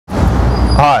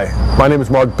Hi, my name is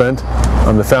Mark Bent.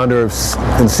 I'm the founder and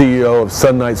CEO of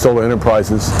SunNight Solar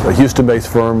Enterprises, a Houston-based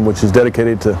firm which is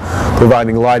dedicated to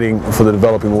providing lighting for the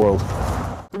developing world.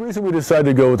 The reason we decided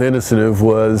to go with InnoCentive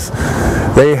was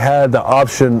they had the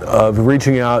option of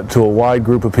reaching out to a wide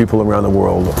group of people around the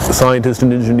world, scientists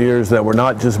and engineers that were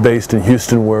not just based in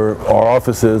Houston where our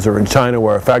office is or in China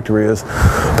where our factory is,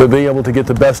 but being able to get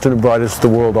the best and the brightest the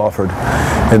world offered.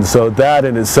 And so that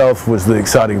in itself was the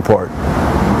exciting part.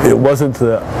 It wasn't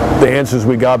the answers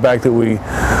we got back that we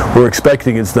were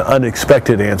expecting, it's the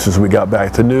unexpected answers we got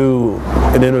back, the new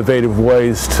and innovative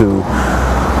ways to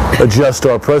adjust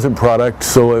our present product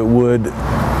so it would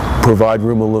provide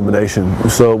room illumination.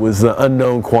 So it was the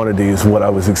unknown quantity is what I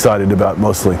was excited about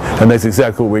mostly, and that's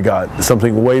exactly what we got,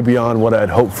 something way beyond what I had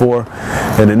hoped for,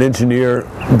 and an engineer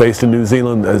based in New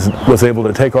Zealand was able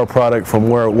to take our product from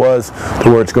where it was to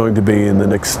where it's going to be in the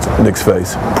next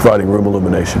phase, providing room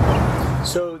illumination.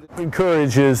 So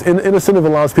encourage is, InnoCentive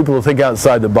allows people to think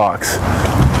outside the box,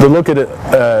 to look at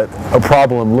a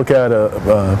problem, look at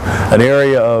an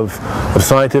area of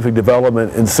scientific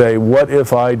development and say, what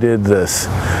if I did this?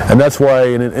 And that's why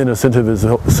InnoCentive is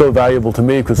so valuable to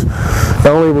me, because not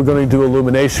only we're going to do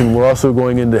illumination, we're also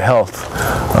going into health.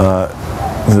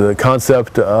 The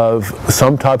concept of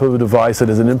some type of a device that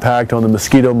has an impact on the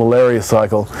mosquito malaria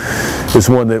cycle is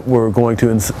one that we're going to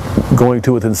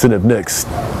with InnoCentive next.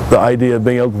 The idea of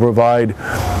being able to provide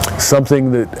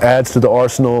something that adds to the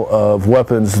arsenal of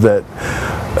weapons that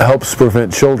helps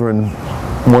prevent children,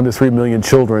 1 to 3 million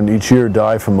children each year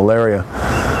die from malaria.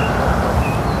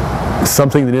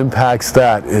 Something that impacts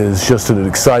that is just an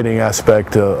exciting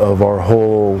aspect of our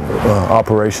whole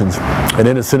operations. And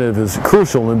InnoCentive is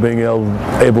crucial in being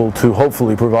able to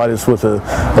hopefully provide us with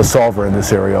a solver in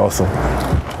this area also.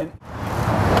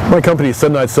 My company,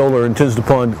 SunNight Solar, intends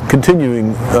upon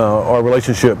continuing our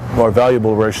relationship, our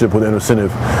valuable relationship with InnoCentive.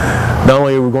 Not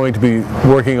only are we going to be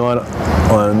working on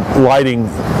lighting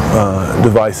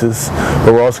devices,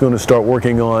 but we're also going to start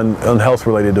working on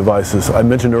health-related devices. I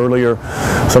mentioned earlier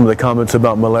some of the comments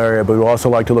about malaria, but we'd also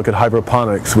like to look at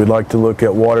hydroponics. We'd like to look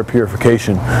at water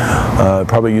purification,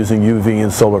 probably using UV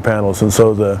and solar panels. And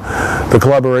so the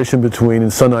collaboration between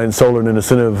SunNight Solar and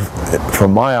InnoCentive,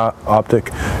 from my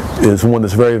optic, is one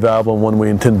that's very valuable and one we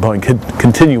intend upon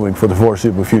continuing for the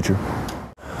foreseeable future.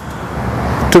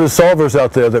 To the solvers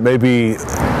out there that may be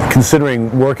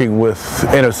considering working with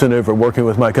InnoCentive or working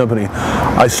with my company,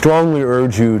 I strongly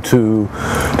urge you to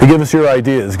give us your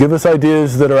ideas. Give us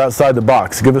ideas that are outside the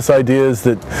box. Give us ideas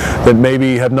that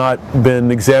maybe have not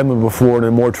been examined before in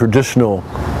a more traditional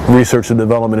research and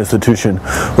development institution.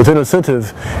 With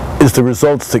InnoCentive, it's the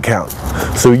results that count.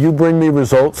 So you bring me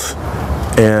results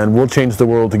and we'll change the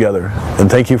world together.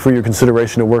 And thank you for your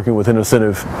consideration of working with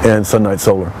InnoCentive and SunNight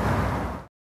Solar.